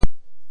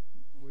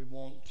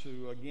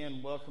to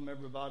again welcome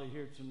everybody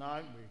here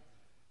tonight. We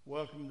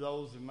welcome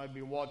those that may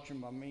be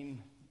watching the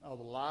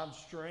live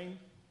stream.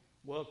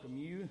 Welcome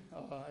you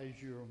as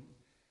you're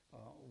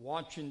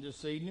watching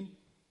this evening.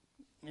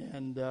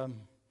 And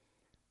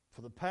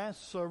for the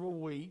past several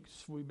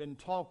weeks, we've been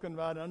talking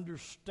about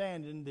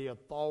understanding the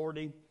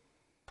authority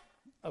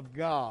of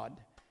God.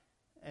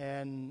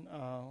 And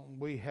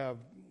we have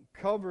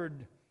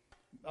covered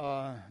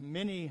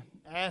many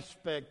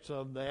aspects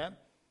of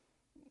that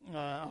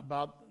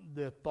about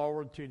the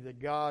authority that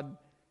God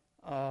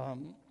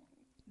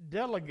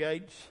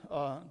delegates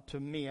to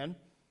men,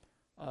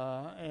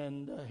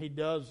 and He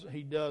does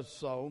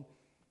so.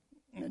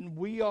 And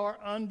we are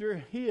under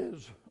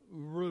His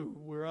rule.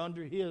 We're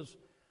under His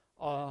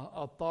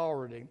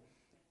authority.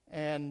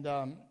 And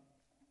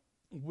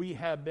we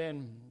have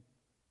been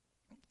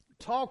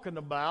talking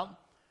about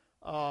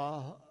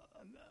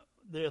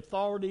the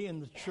authority in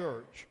the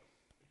church.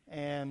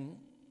 And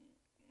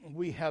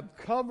we have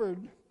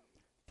covered,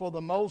 for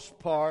the most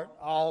part,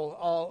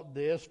 all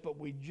this, but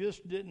we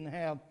just didn't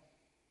have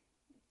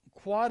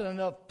quite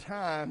enough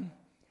time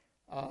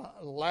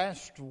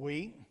last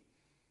week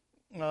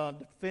to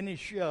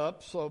finish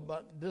up.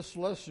 But this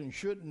lesson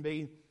shouldn't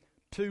be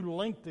too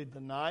lengthy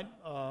tonight,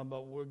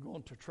 but we're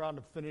going to try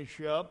to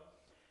finish up.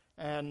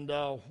 And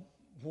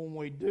when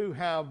we do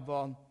have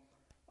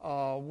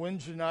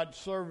Wednesday night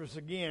service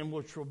again,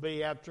 which will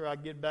be after I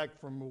get back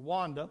from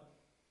Rwanda,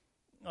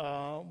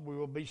 we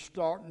will be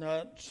starting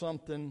at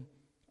something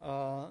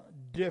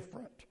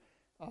different.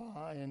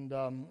 And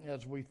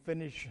as we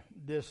finish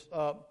this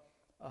up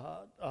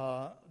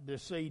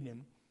this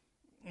evening,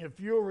 if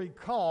you'll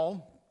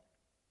recall,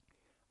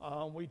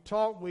 we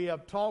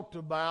have talked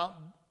about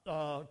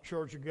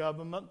church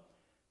government,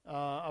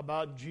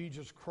 about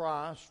Jesus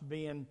Christ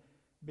being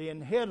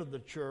head of the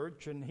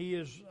church, and He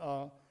is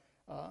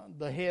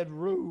the head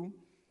rule,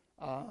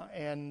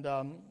 and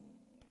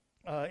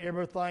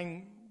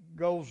everything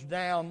goes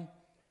down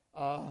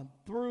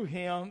through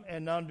Him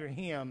and under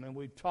Him. And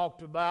we've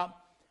talked about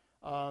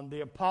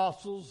the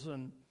apostles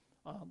and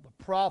the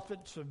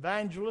prophets,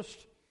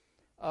 evangelists,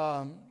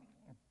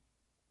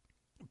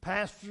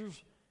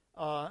 pastors,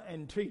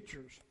 and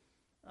teachers.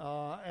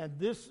 And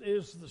this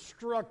is the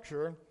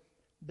structure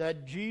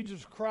that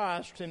Jesus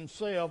Christ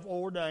Himself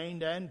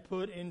ordained and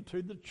put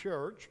into the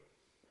church.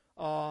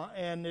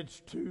 And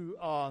it's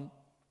to,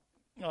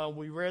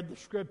 we read the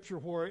scripture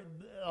where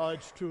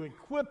it's to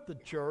equip the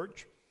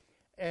church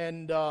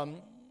and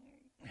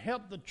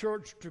help the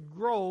church to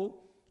grow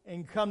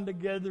and come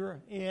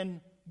together in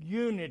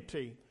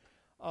unity.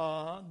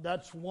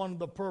 That's one of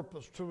the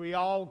purposes. Till we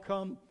all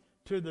come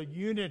to the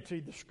unity,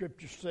 the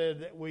scripture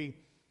said that we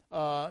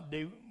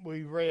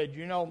read.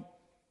 You know,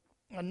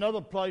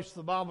 another place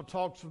the Bible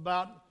talks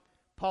about,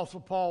 Apostle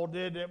Paul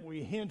did, that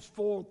we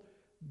henceforth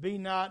be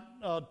not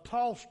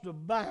tossed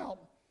about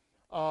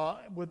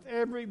with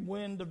every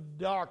wind of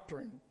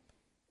doctrine.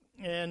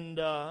 And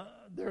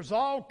there's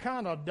all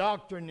kind of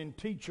doctrine and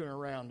teaching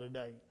around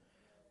today.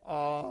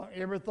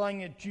 Everything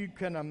that you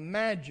can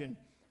imagine.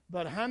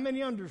 But how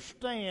many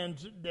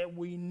understands that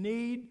we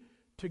need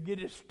to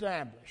get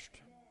established?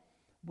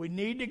 We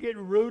need to get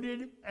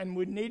rooted and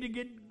we need to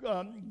get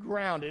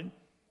grounded.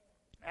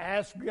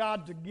 Ask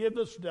God to give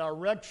us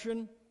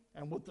direction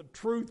and what the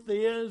truth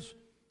is.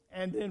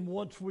 And then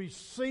once we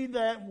see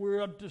that,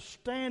 we're up to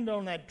stand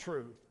on that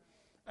truth.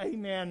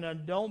 Amen.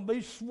 And don't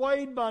be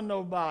swayed by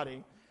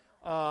nobody.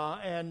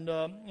 And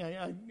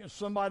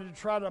somebody to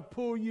try to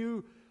pull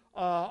you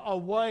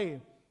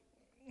away.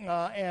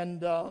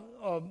 And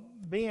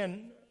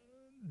being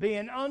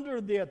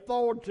under the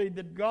authority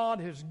that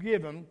God has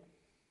given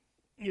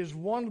is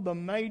one of the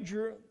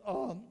major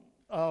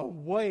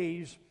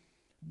ways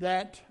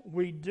that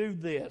we do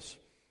this.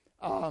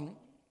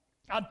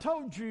 I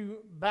told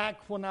you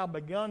back when I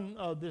begun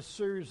this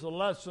series of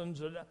lessons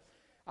that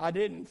I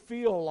didn't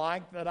feel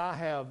like that I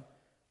have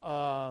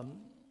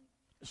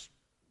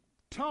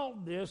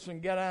taught this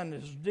and got down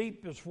as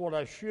deep as what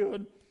I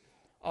should,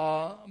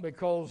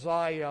 because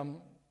I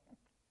don't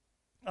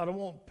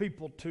want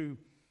people to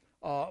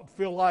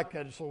feel like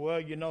that. So,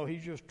 well, you know,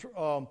 he's just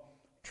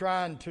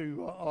trying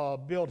to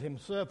build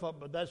himself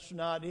up, but that's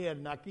not it.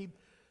 And I keep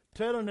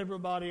telling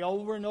everybody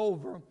over and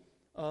over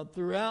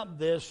throughout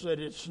this that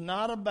it's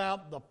not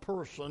about the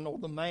person or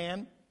the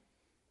man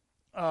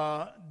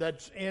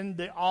that's in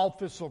the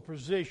office or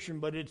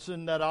position, but it's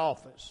in that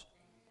office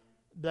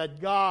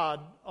that God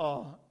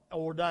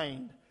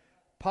ordained.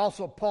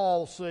 Apostle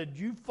Paul said,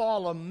 "You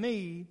follow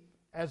me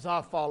as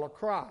I follow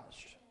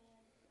Christ."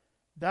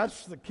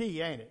 That's the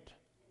key, ain't it?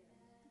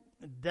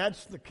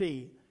 That's the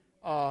key.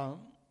 I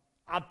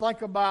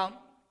think about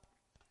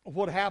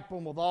what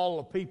happened with all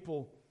the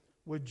people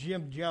with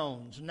Jim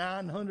Jones.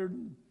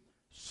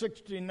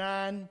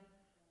 969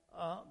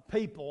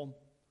 people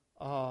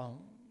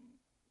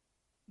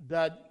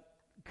that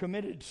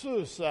committed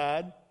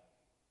suicide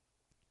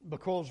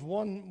because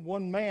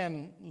one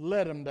man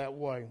led them that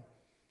way.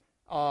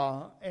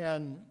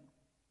 And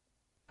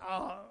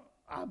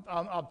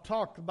I've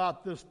talked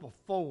about this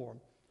before.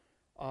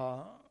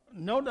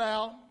 no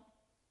doubt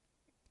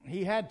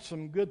he had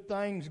some good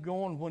things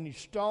going when he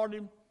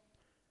started,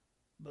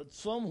 but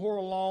somewhere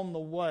along the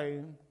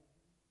way,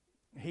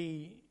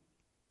 he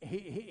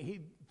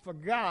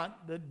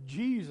forgot that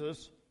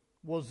Jesus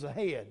was the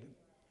head,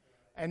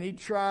 and he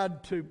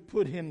tried to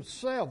put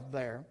himself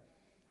there.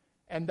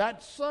 And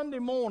that Sunday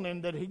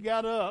morning that he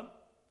got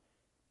up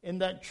in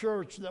that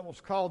church that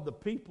was called the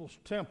People's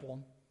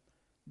Temple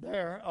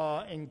there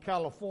in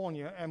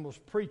California and was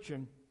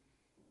preaching,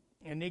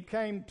 and he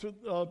came to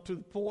the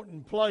point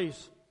and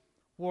place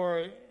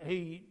where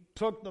he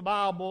took the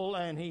Bible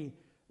and he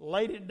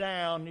laid it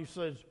down. He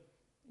says,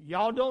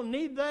 y'all don't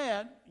need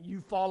that.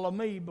 You follow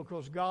me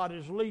because God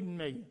is leading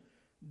me.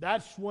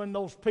 That's when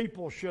those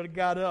people should have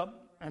got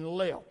up and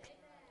left.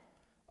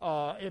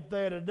 If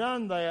they'd have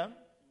done that,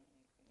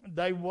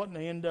 they wouldn't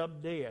end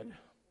up dead.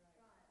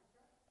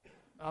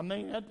 I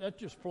mean, that's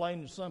just plain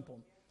and simple.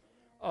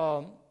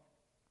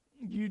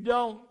 You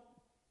don't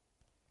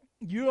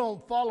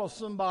follow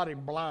somebody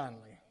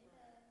blindly.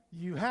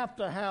 You have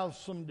to have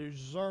some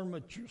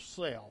discernment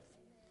yourself.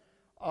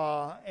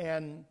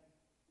 I'm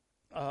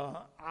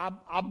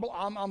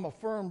a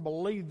firm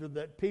believer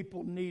that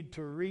people need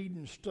to read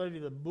and study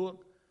the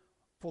book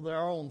for their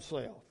own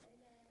self.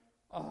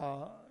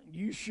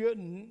 You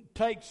shouldn't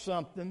take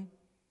something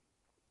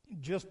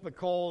just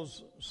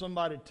because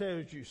somebody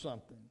tells you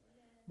something,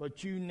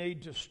 but you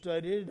need to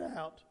study it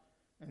out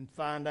and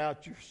find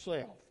out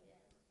yourself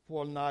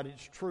whether or not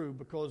it's true,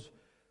 because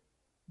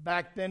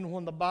back then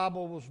when the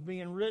Bible was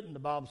being written, the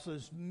Bible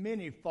says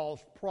many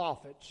false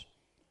prophets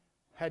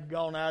had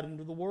gone out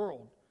into the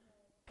world.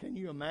 Can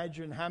you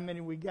imagine how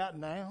many we got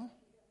now?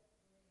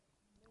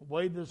 The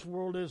way this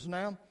world is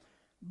now.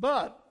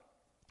 But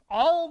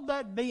all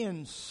that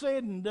being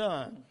said and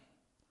done,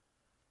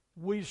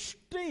 we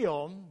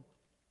still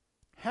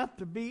have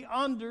to be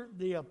under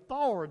the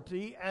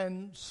authority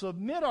and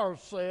submit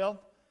ourselves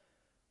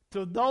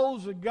to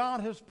those that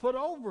God has put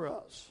over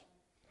us.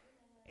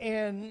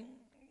 And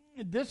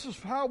this is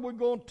how we're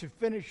going to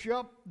finish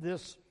up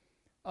this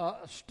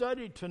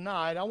study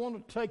tonight. I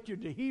want to take you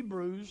to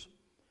Hebrews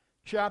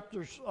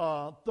chapter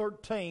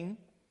 13,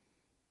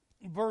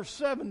 verse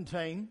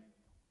 17.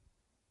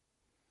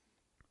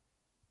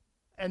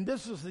 And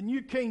this is the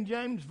New King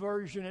James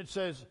Version. It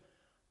says,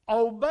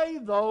 obey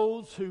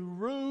those who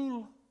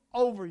rule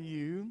over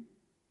you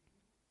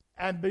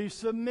and be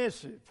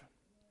submissive,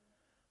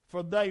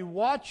 for they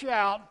watch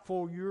out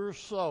for your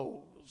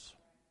souls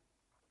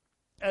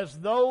as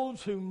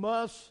those who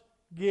must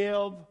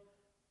give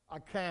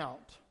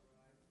account.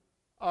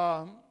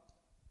 I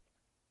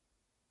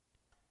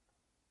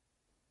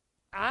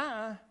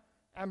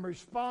am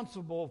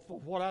responsible for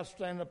what I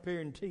stand up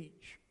here and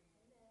teach.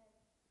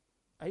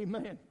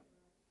 Amen.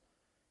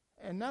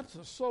 And that's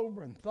a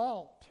sobering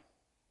thought.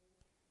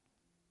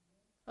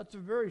 That's a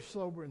very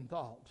sobering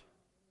thought.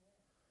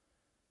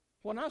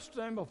 When I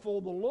stand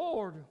before the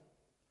Lord,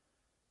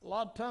 a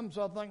lot of times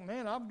I think,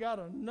 man, I've got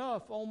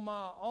enough on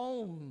my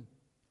own.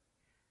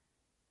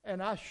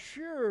 And I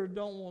sure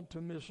don't want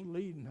to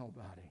mislead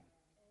nobody.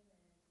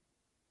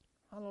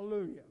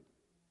 Hallelujah.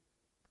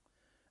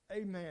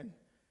 Amen.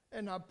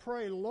 And I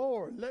pray,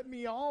 Lord, let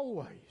me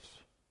always,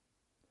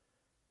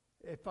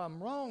 if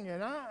I'm wrong,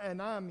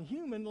 and I'm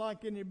human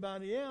like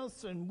anybody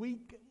else, and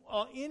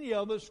any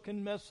of us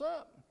can mess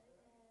up.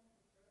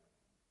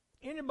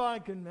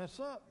 Anybody can mess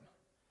up.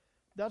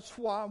 That's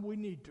why we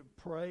need to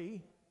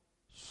pray,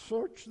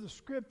 search the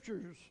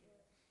Scriptures,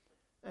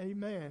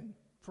 amen,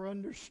 for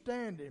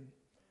understanding.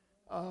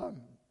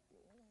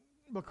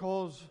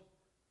 Because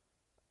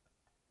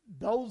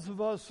those of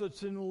us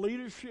that's in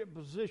leadership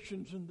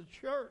positions in the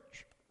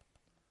church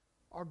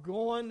are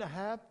going to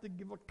have to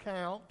give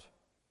account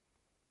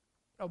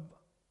of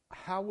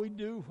how we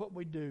do what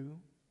we do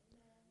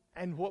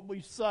and what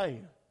we say.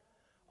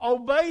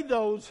 Obey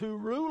those who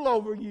rule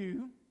over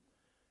you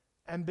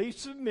and be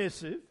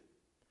submissive,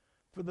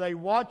 for they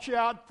watch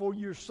out for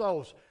your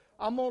souls.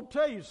 I'm going to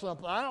tell you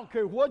something. I don't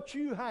care what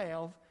you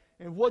have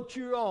and what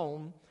you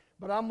own,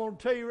 but I'm going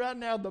to tell you right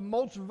now, the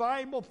most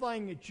valuable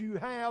thing that you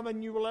have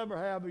and you will ever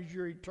have is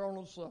your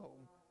eternal soul.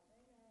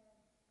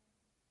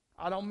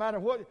 I don't matter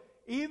what,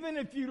 even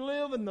if you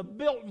live in the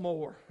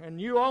Biltmore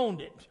and you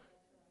owned it,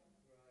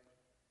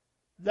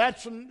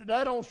 that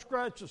don't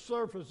scratch the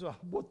surface of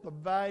what the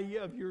value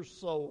of your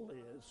soul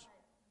is.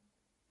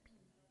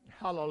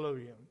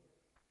 Hallelujah.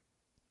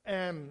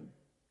 And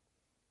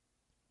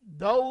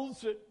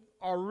those that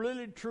are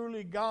really,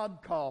 truly God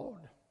called,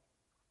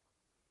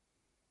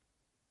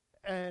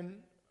 and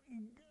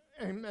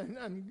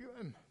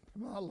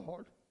my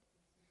Lord,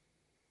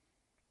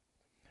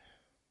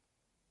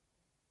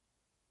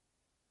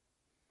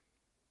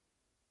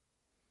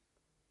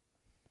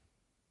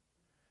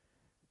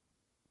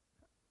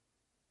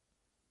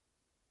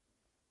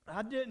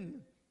 I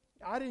didn't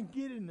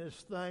get in this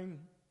thing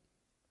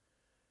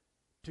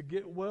to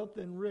get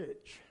wealthy and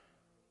rich.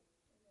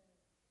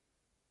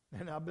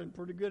 And I've been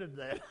pretty good at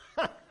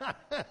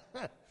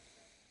that.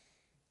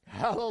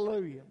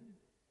 Hallelujah.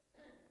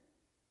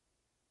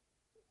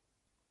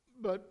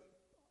 But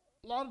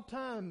A lot of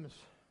times,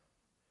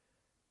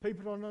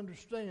 people don't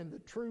understand the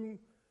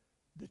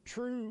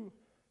true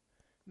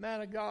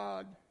man of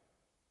God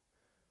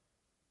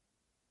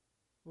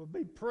will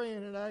be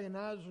praying and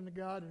agonizing to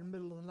God in the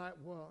middle of the night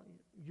while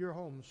you're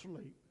home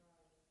asleep.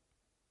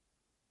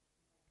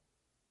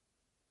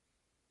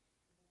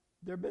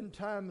 There have been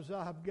times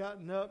I have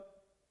gotten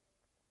up,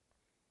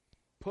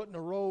 putting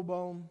a robe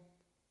on,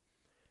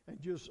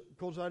 and just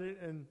because I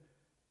didn't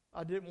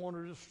want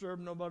to disturb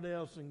nobody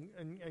else,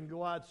 and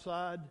go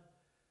outside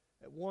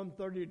at 1:30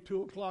 or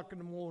 2 o'clock in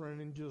the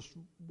morning and just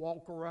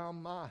walk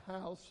around my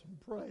house and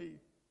pray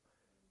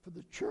for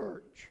the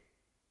church.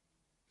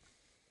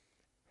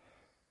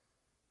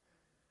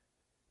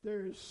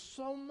 There is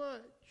so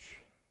much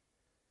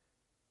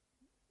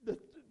that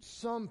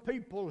some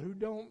people who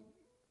don't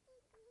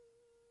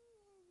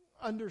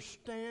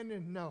understand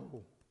and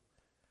know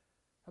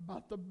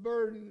about the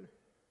burden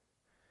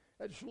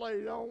that's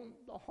laid on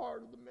the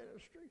heart of the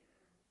ministry.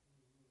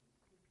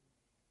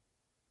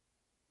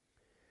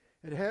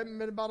 It hadn't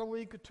been about a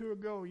week or two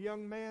ago, a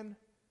young man,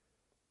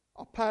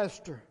 a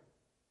pastor.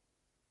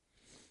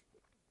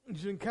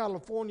 He's in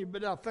California,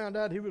 but I found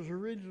out he was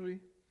originally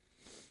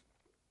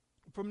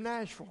from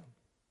Nashville.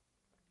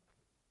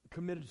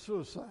 Committed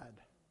suicide.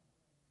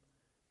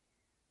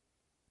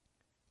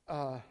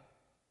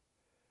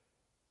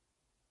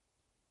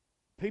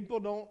 People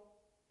don't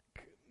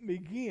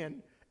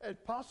begin, as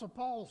Apostle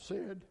Paul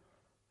said,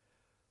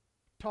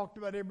 talked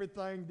about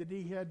everything that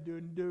he had to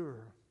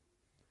endure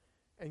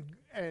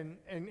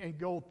and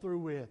go through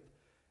with.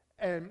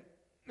 And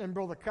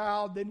Brother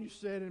Kyle, then he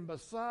said, and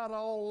beside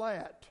all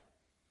that,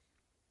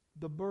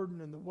 the burden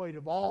and the weight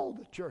of all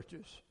the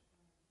churches.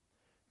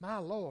 My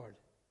Lord,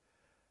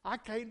 I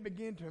can't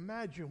begin to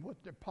imagine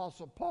what the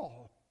Apostle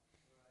Paul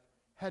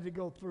had to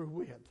go through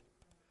with.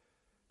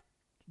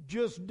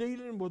 Just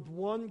dealing with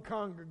one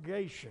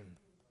congregation.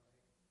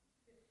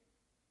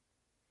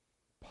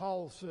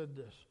 Paul said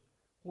this,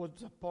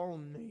 what's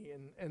upon me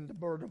and the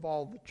burden of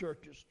all the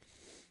churches.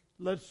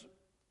 Let's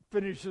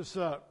finish this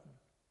up.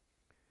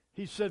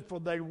 He said, for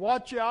they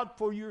watch out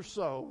for your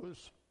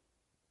souls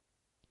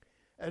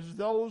as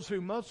those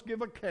who must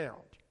give account.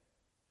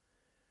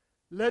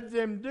 Let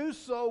them do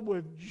so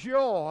with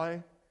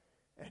joy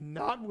and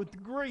not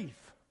with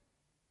grief,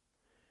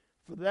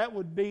 for that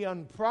would be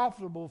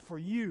unprofitable for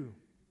you.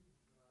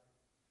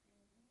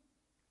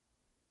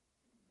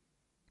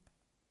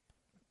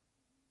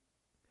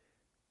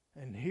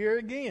 And here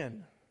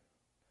again,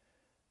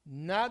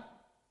 nothing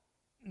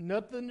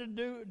to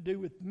do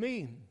with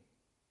me,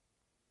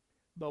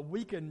 but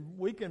we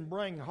can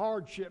bring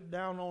hardship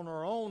down on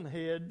our own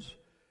heads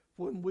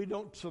when we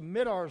don't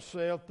submit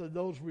ourselves to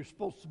those we're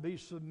supposed to be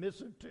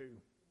submissive to.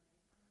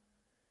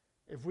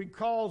 If we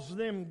cause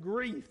them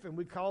grief and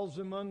we cause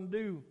them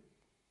undue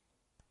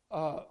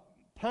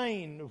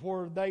pain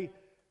where they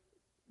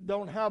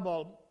don't have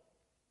a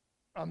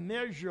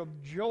measure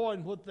of joy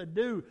in what they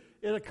do,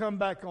 it'll come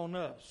back on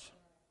us.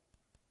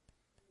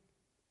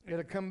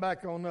 It'll come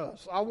back on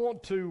us. I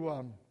want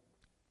to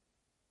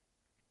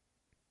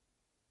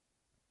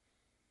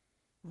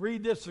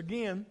read this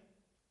again.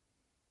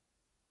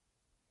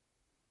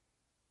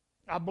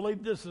 I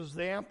believe this is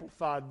the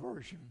Amplified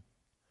Version.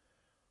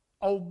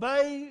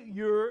 Obey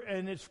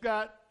and it's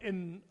got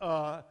in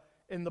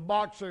the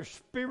box there,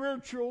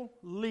 spiritual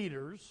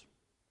leaders,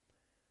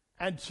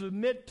 and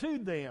submit to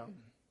them,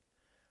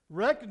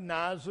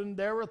 recognizing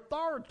their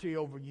authority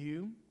over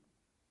you,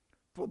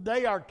 for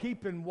they are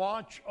keeping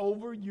watch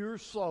over your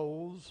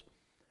souls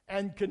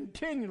and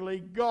continually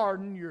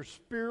guarding your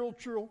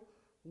spiritual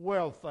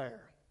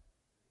welfare.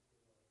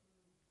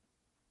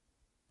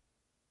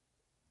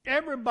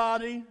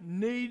 Everybody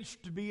needs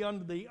to be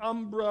under the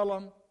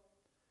umbrella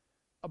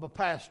of a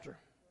pastor.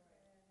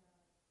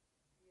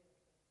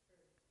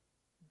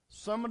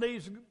 Some of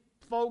these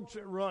folks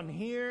that run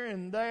here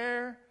and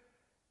there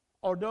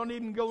or don't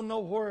even go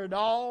nowhere at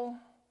all,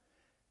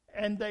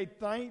 and they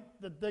think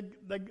that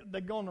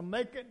they're going to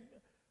make it.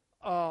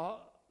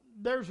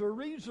 There's a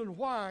reason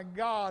why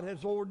God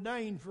has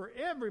ordained for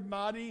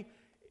everybody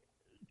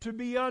to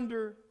be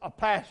under a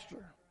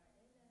pastor.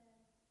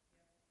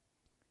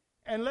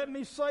 And let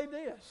me say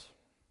this.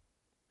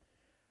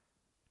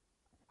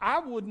 I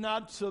would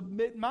not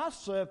submit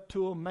myself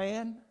to a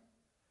man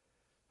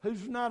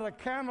who's not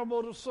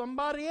accountable to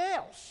somebody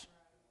else.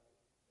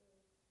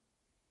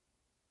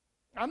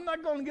 I'm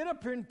not going to get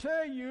up here and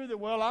tell you that,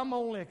 well, I'm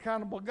only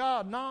accountable to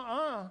God.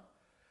 No,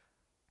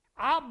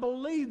 I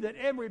believe that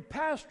every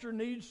pastor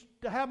needs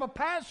to have a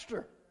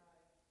pastor.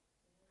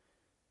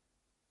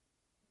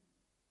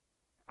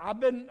 I've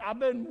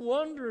been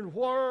wondering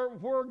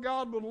where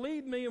God will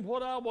lead me and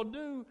what I will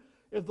do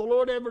if the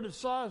Lord ever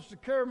decides to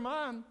carry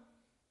my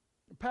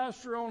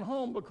pastor on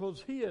home,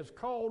 because he has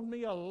called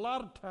me a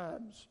lot of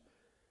times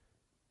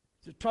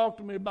to talk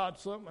to me about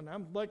something, and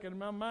I'm thinking in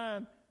my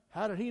mind,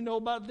 how did he know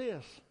about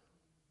this?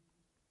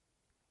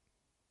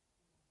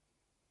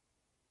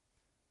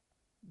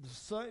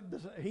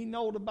 He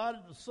knows about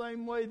it the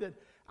same way that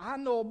I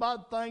know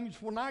about things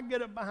when I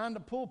get up behind the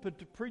pulpit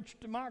to preach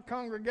to my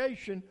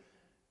congregation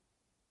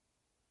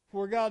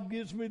where God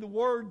gives me the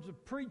words to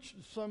preach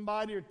to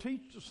somebody or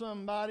teach to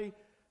somebody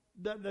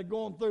that they're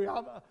going through.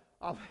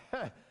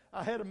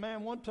 I had a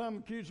man one time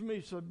accuse me.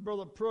 He said,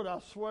 Brother Pruitt, I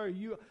swear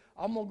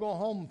I'm going to go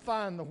home and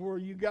find where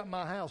you got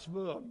my house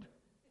bugged.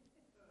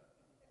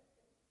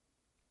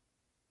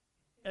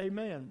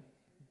 Amen.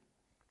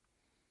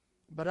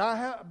 But I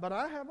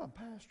have a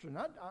pastor, and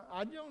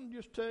I don't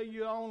just tell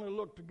you I only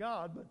look to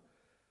God, but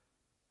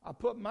I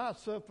put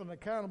myself in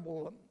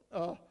accountable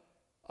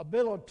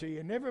ability,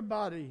 and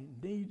everybody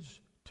needs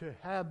to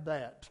have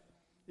that.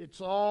 It's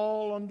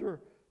all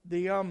under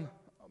the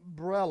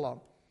umbrella.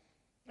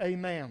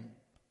 Amen.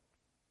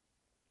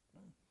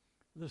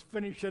 Let's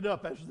finish it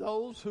up. As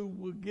those who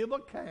will give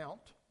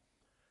account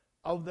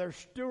of their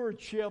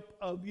stewardship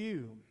of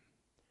you,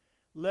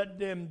 let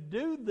them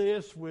do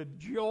this with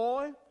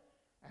joy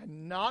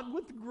and not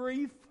with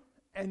grief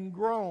and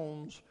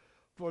groans,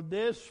 for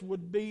this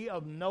would be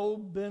of no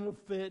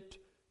benefit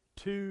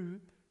to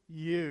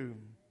you.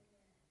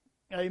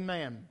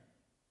 Amen.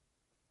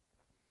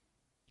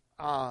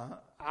 I've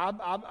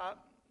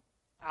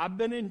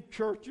been in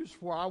churches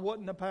where I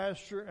wasn't a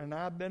pastor, and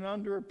I've been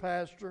under a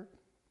pastor.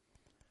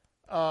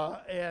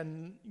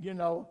 And, you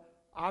know,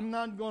 I'm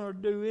not going to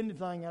do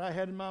anything that I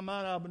had in my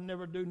mind. I would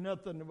never do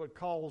nothing that would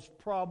cause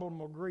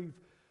problem or grief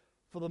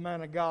for the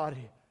man of God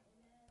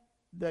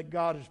that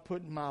God has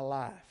put in my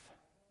life.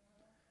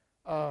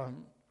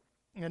 And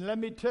let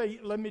me tell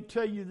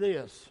you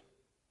this.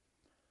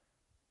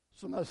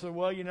 Somebody said,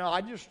 well, you know, I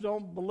just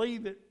don't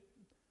believe it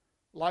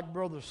like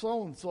Brother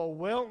so-and-so.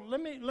 Well, let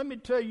me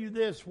tell you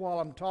this while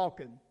I'm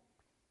talking.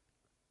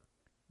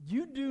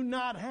 You do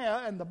not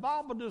have, and the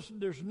Bible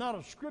there's not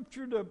a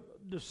scripture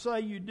to say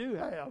you do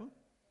have.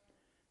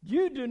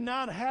 You do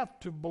not have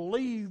to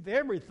believe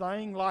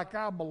everything like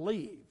I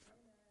believe.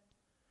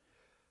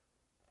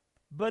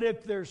 But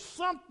if there's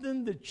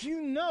something that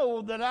you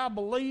know that I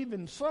believe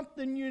and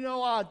something you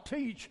know I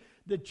teach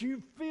that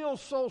you feel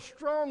so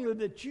strongly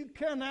that you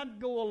cannot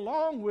go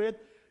along with,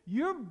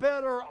 you're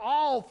better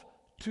off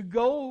to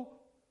go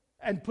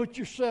and put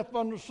yourself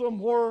under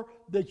somewhere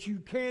that you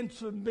can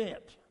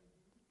submit.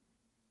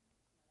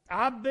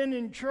 I've been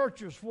in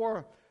churches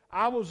where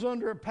I was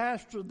under a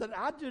pastor that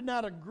I did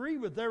not agree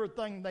with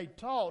everything they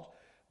taught,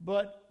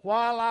 but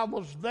while I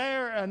was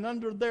there and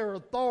under their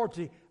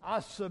authority, I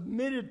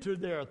submitted to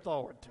their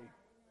authority.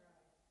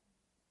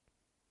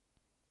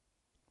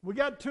 We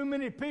got too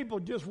many people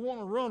just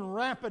want to run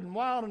rampant and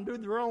wild and do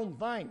their own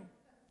thing.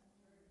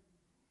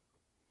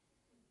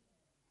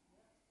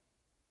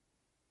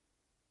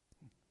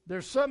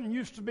 There's something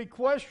used to be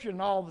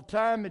questioned all the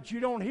time that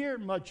you don't hear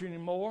it much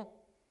anymore.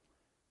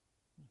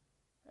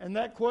 And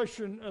that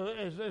question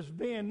as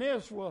being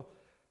this, well,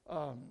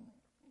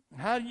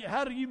 how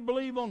do you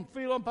believe on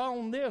feel up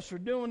on this or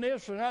doing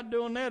this or not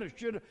doing that? Or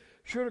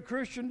should a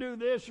Christian do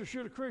this or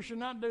should a Christian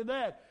not do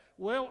that?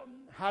 Well,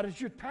 how does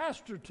your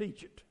pastor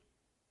teach it?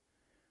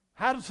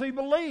 How does he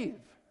believe?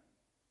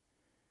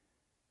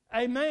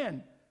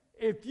 Amen.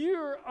 If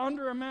you're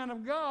under a man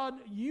of God,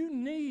 you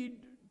need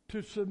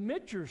to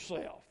submit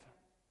yourself.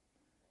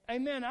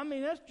 Amen. I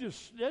mean, that's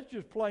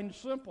just plain and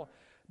simple.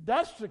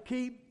 That's to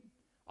keep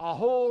a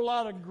whole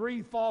lot of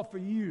grief off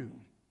of you.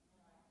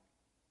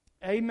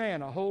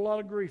 Amen. A whole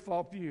lot of grief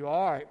off of you.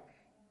 All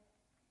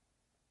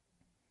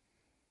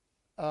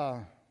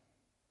right.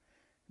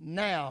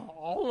 Now,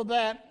 all of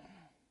that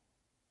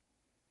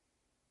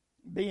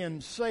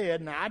being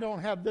said, now I don't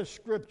have this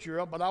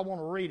scripture up, but I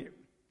want to read it.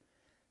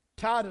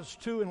 Titus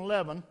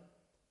 2:11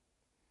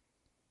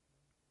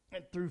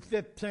 through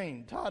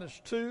 15.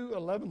 Titus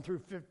 2:11 through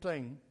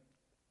 15.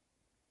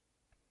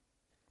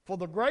 For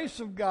the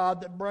grace of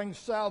God that brings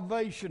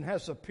salvation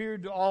has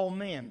appeared to all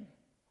men,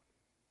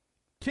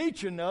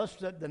 teaching us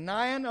that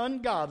denying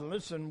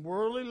ungodliness and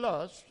worldly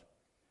lust,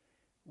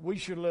 we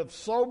should live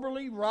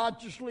soberly,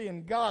 righteously,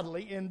 and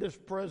godly in this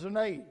present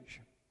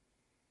age,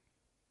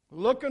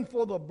 looking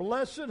for the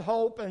blessed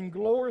hope and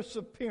glorious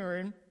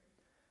appearing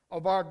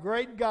of our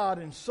great God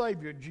and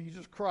Savior,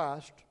 Jesus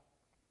Christ,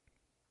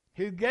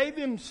 who gave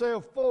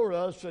himself for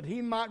us that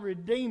he might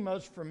redeem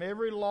us from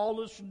every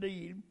lawless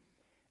deed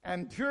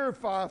and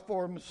purify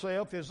for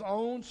himself his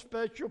own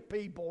special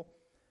people,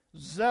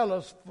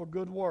 zealous for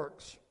good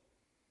works.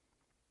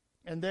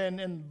 And then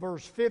in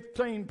verse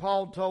 15,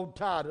 Paul told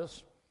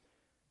Titus,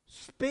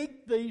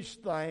 speak these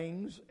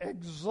things,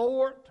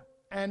 exhort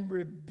and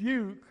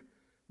rebuke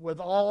with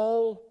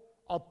all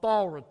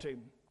authority.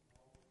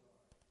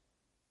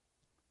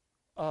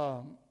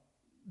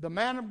 The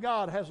man of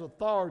God has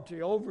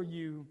authority over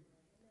you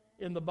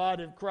in the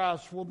body of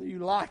Christ, whether you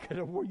like it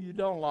or whether you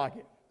don't like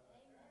it.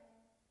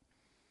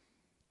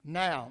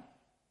 Now,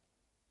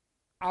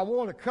 I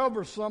want to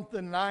cover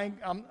something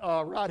I'm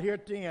right here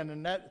at the end,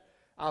 and that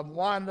I've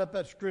winded up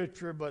that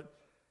scripture, but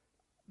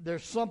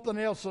there's something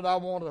else that I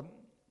want to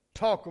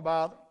talk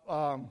about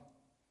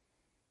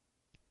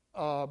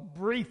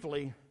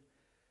briefly,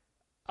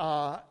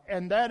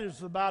 and that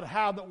is about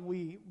how that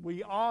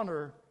we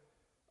honor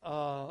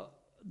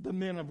the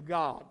men of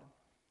God,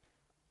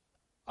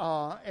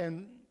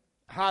 and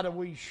how do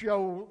we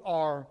show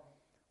our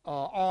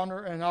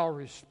honor and our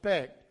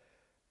respect.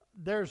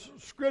 There's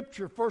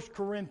scripture, 1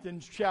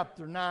 Corinthians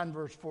chapter 9,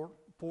 verse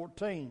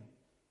 14.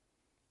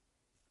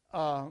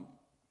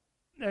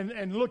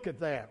 And look at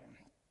that.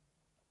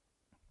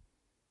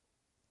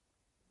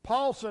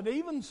 Paul said,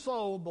 even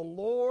so, the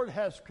Lord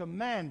has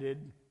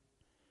commanded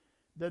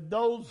that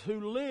those who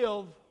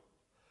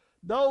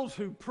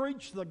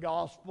preach the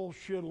gospel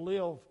should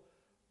live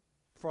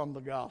from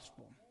the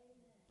gospel.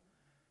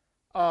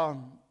 For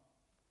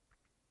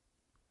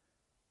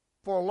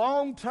a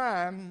long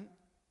time,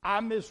 I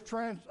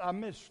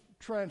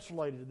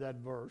mistranslated that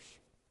verse.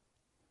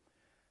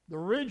 The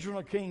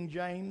original King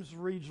James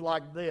reads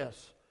like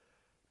this: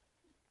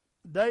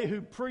 they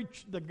who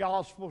preach the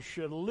gospel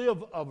should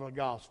live of the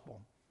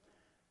gospel.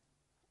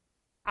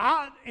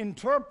 I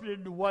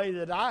interpreted the way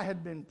that I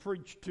had been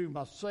preached to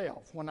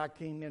myself when I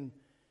came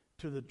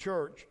into the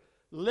church.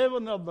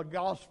 Living of the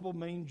gospel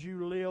means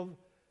you live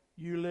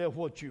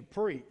what you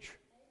preach.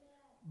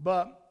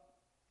 But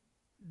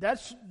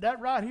that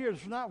right here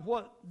is not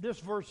what this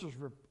verse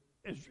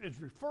is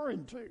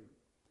referring to.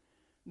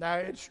 Now,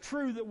 it's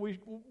true that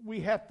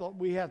we have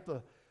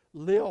to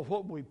live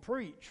what we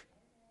preach.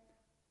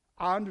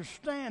 I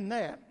understand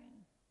that.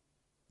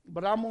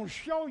 But I'm going to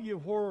show you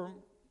where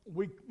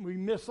we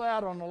miss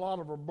out on a lot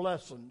of our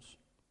blessings.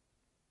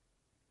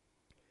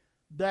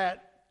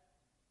 That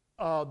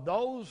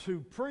those who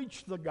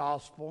preach the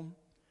gospel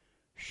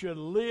should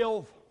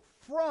live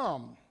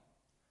from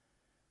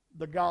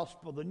the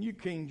gospel, the New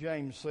King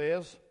James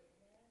says.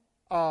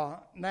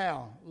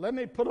 Now, let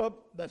me put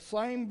up that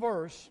same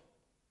verse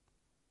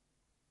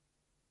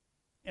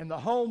in the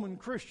Holman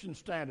Christian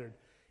Standard.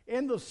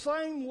 In the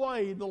same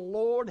way, the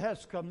Lord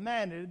has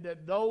commanded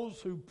that those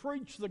who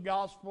preach the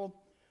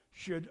gospel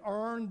should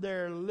earn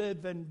their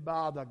living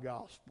by the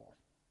gospel.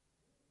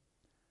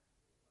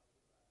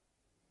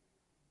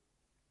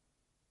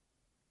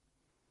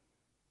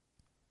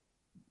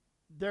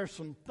 There's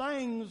some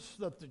things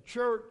that the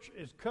church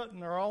is cutting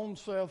their own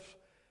self's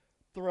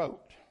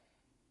throat.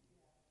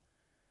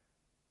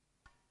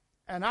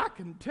 And I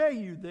can tell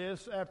you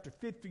this after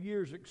 50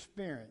 years'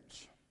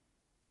 experience.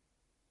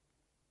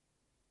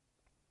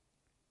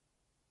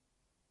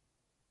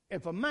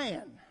 If a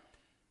man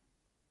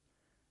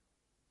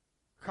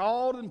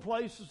called and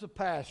placed as a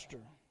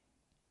pastor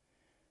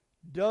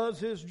does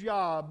his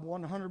job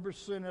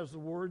 100% as the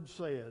Word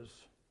says,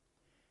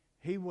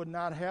 he would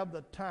not have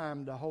the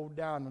time to hold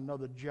down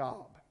another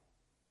job.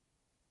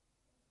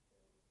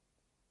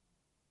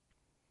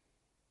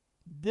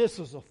 This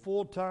is a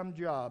full-time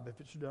job if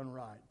it's done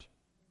right.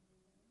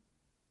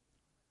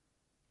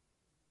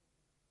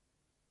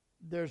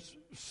 There's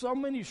so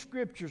many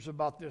scriptures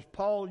about this.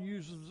 Paul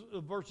uses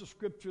a verse of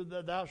scripture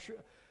that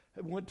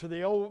went to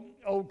the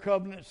old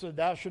covenant, said,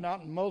 thou shalt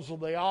not muzzle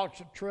the ox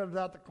that treadeth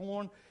out the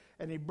corn.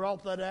 And he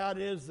brought that out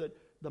is that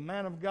the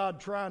man of God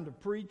trying to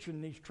preach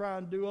and he's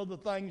trying to do other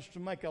things to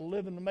make a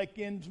living, to make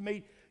ends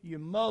meet, you're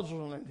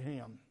muzzling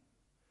him.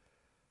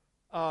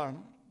 I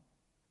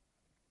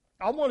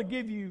want to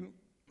give you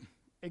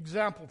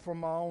example from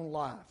my own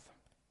life.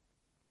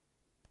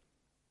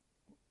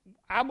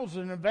 I was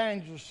an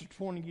evangelist for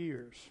 20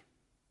 years.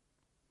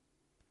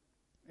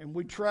 And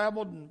we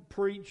traveled and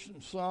preached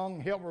and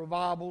sung, held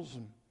revivals.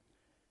 And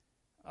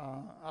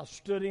I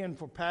stood in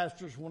for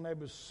pastors when they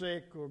was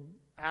sick or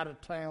out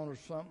of town or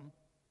something.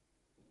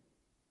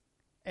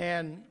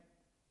 And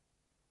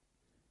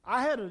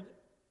I had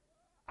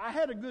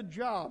a good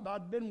job.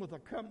 I'd been with a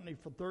company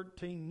for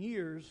 13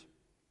 years.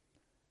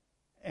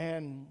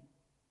 And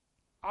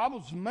I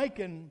was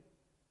making,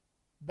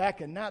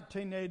 back in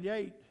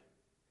 1988,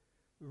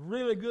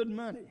 really good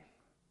money.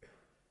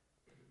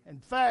 In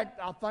fact,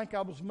 I think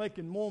I was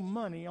making more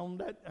money on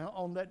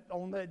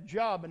that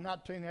job in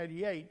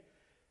 1988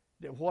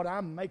 than what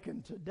I'm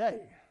making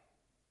today.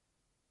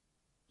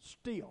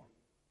 Still.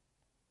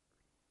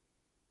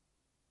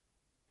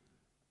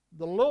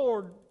 The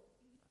Lord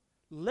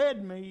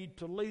led me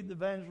to lead the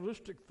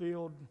evangelistic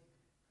field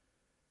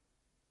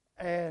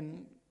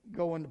and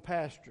go into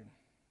pastoring.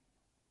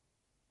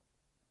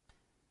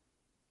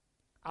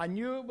 I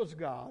knew it was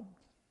God.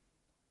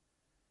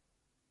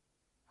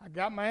 I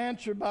got my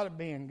answer about it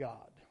being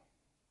God.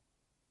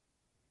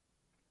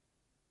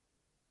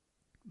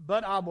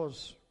 But I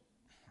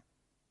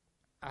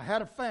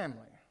had a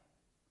family,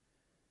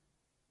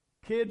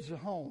 kids at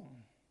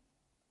home.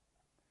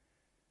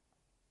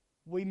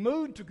 We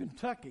moved to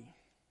Kentucky.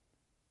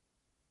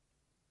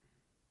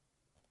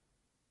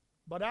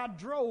 But I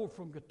drove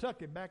from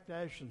Kentucky back to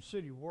Ashland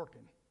City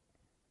working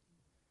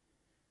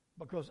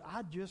because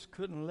I just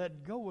couldn't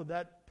let go of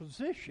that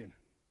position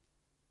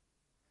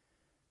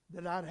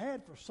that I'd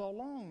had for so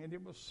long, and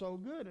it was so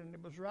good, and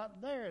it was right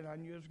there, and I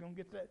knew I was going to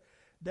get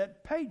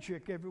that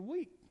paycheck every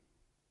week.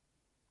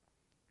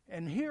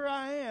 And here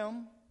I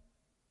am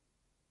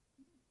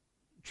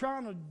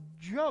trying to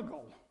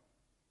juggle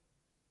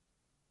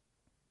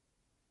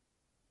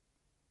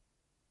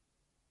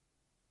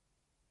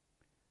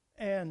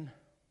and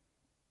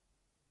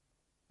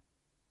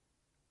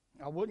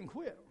I wouldn't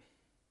quit.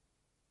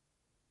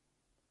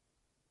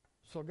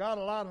 So God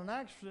allowed an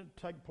accident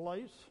to take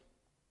place.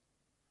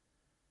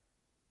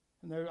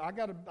 And I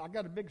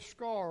got a big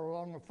scar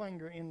along the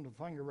finger, end of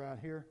the finger right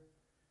here,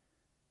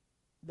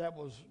 that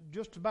was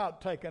just about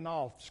taken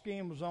off.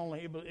 Skin was only,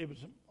 it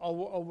was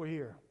over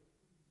here.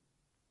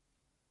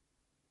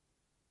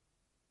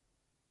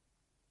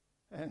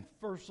 And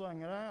first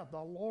thing I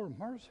thought, Lord of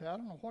mercy, I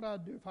don't know what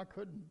I'd do if I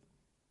couldn't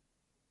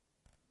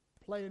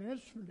play an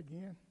instrument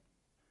again.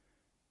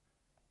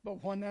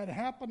 But when that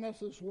happened, I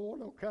said,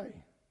 Lord, okay.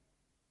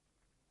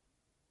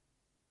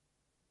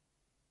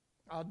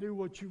 I'll do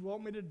what you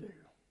want me to do.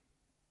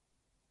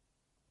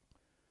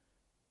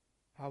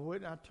 I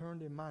went and I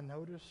turned in my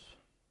notice,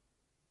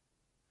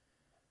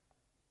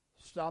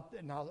 stopped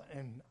it, and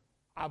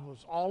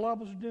all I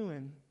was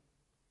doing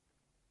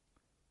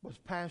was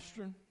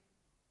pastoring.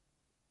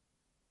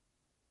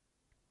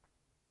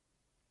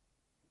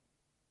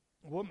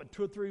 What,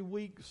 2 or 3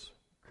 weeks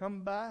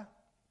come by,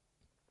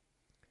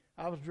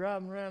 I was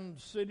driving around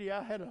the city.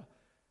 I had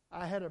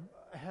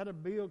a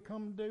bill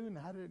come due, and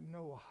I didn't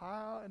know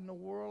how in the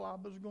world I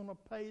was going to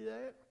pay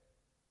that.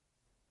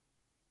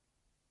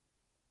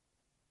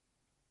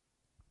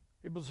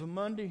 It was a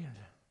Monday.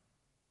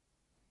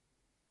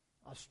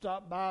 I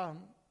stopped by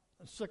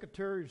a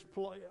secretary's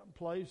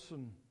place,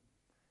 and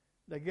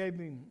they gave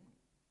me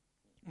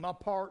my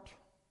part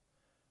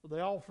of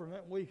the offering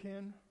that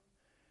weekend.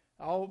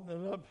 I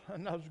opened it up,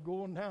 and I was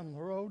going down the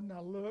road, and I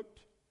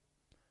looked,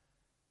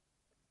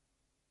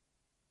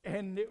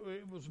 and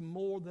it was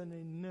more than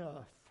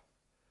enough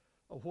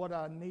of what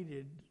I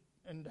needed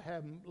and to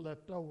have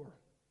left over.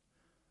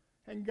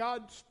 And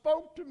God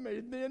spoke to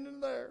me then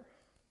and there.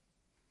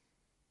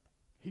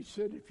 He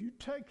said, if you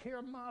take care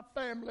of my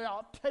family,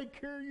 I'll take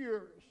care of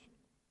yours.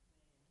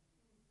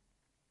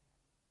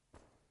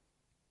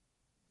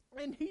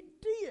 And he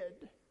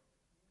did.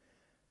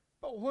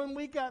 But when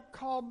we got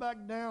called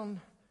back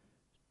down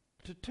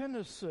to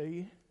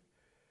Tennessee,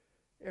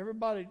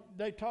 everybody,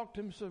 they talked to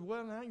him and said,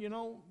 well, now, you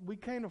know, we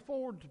can't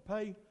afford to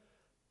pay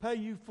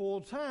you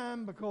full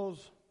time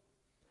because,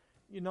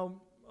 you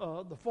know,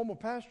 the former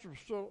pastor was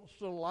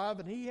still alive,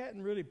 and he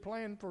hadn't really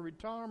planned for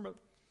retirement,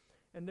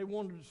 and they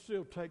wanted to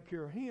still take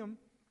care of him,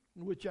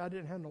 which I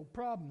didn't have no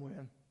problem with.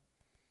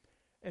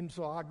 And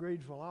so I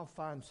agreed, well, I'll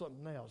find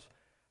something else.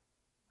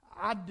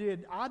 I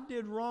did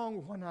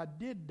wrong when I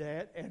did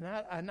that,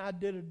 and I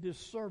did a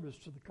disservice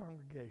to the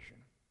congregation.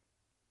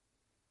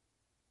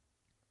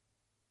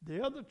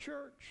 The other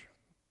church,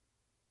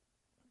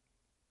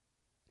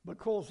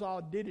 because I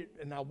did it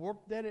and I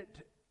worked at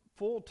it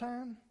full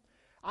time,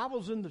 I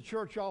was in the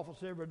church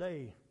office every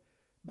day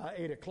by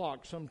 8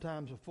 o'clock,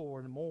 sometimes at 4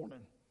 in the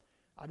morning.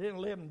 I didn't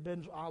live in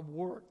business. I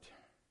worked,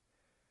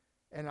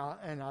 and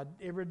I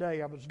every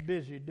day I was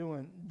busy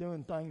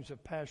doing things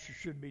that pastors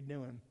should be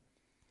doing.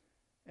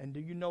 And do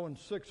you know, in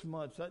 6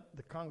 months that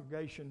the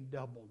congregation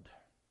doubled.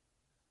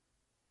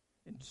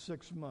 In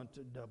 6 months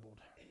it doubled.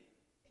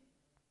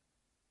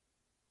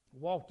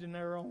 Walked in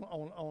there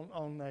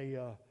on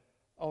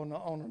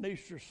an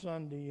Easter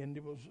Sunday, and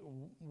it was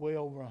way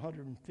over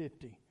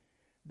 150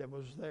 that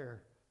was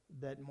there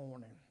that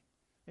morning.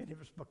 And it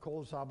was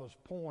because I was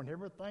pouring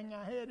everything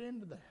I had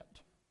into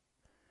that.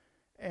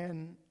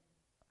 And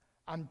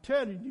I'm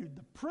telling you,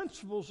 the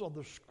principles of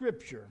the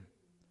Scripture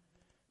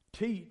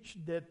teach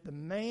that the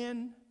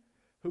man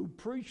who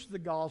preached the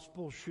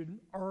gospel should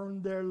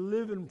earn their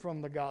living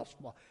from the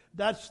gospel.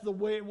 That's the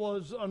way it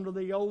was under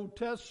the Old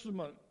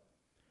Testament.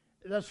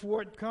 That's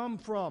where it come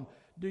from.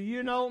 Do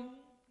you know?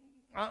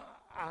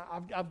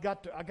 I've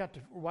got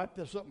to wrap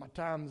this up. My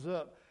time's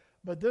up.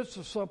 But this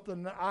is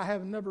something that I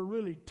have never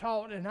really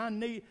taught,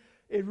 and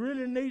it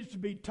really needs to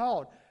be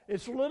taught.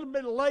 It's a little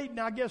bit late,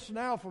 I guess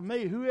now for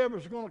me.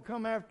 Whoever's going to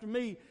come after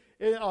me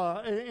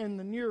in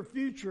the near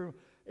future,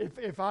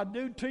 if I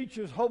do teach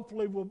this,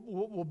 hopefully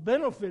will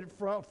benefit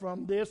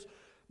from this.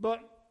 But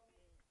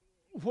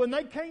when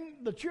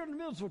the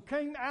children of Israel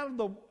came out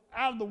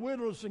of the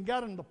wilderness and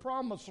got into the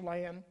promised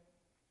land,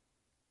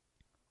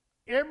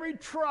 every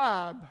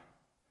tribe,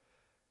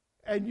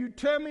 and you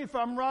tell me if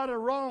I'm right or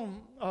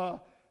wrong,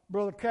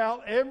 Brother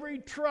Cal, every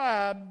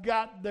tribe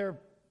got their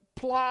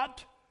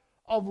plot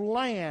of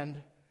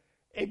land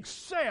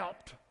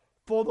except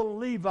for the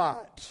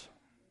Levites.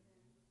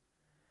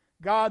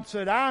 God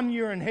said, I'm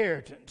your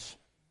inheritance.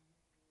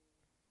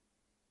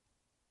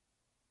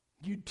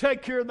 You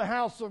take care of the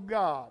house of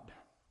God.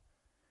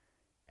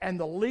 And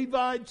the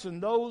Levites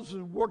and those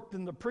who worked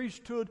in the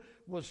priesthood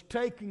was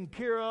taken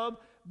care of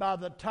by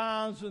the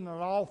tithes and the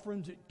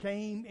offerings that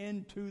came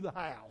into the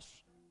house.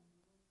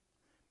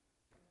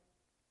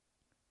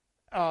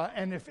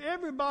 And if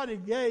everybody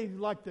gave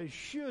like they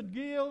should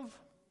give,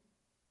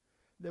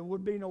 there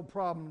would be no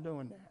problem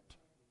doing that.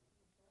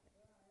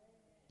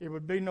 It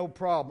would be no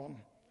problem.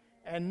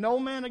 And no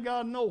man of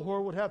God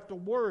nowhere would have to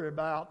worry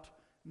about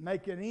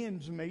making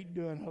ends meet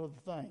doing other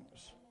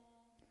things.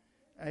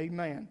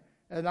 Amen.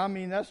 And I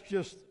mean, that's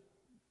just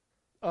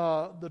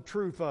the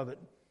truth of it.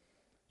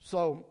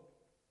 So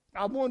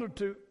I wanted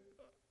to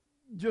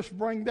just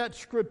bring that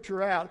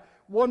scripture out.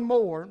 One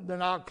more,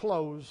 then I'll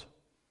close.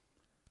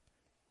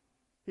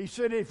 He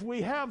said, if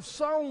we have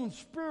sown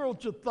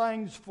spiritual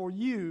things for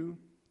you,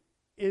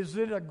 is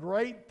it a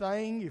great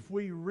thing if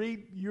we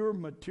reap your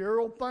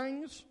material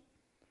things?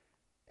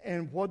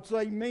 And what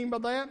they mean by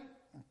that?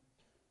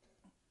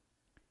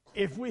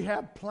 If we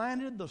have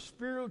planted the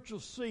spiritual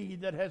seed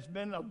that has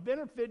been of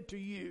benefit to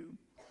you,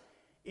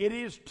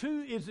 is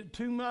it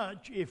too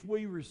much if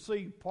we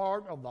receive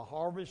part of the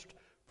harvest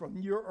from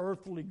your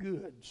earthly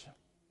goods?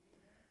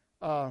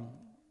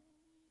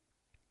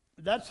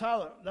 That's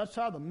how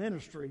the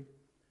ministry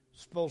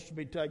is supposed to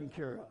be taken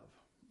care of.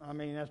 I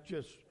mean, that's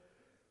just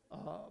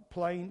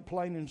plain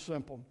and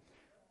simple.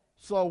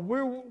 So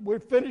we're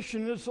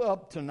finishing this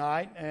up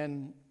tonight,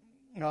 and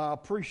I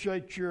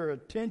appreciate your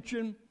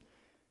attention.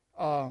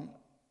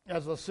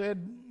 As I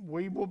said,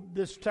 we will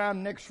this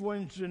time next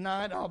Wednesday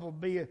night. I will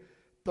be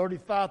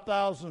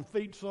 35,000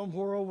 feet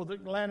somewhere over the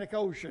Atlantic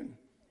Ocean,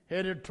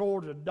 headed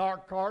toward the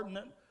dark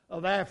continent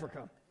of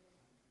Africa.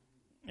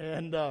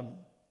 And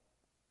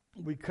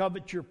we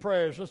covet your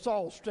prayers. Let's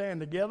all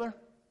stand together.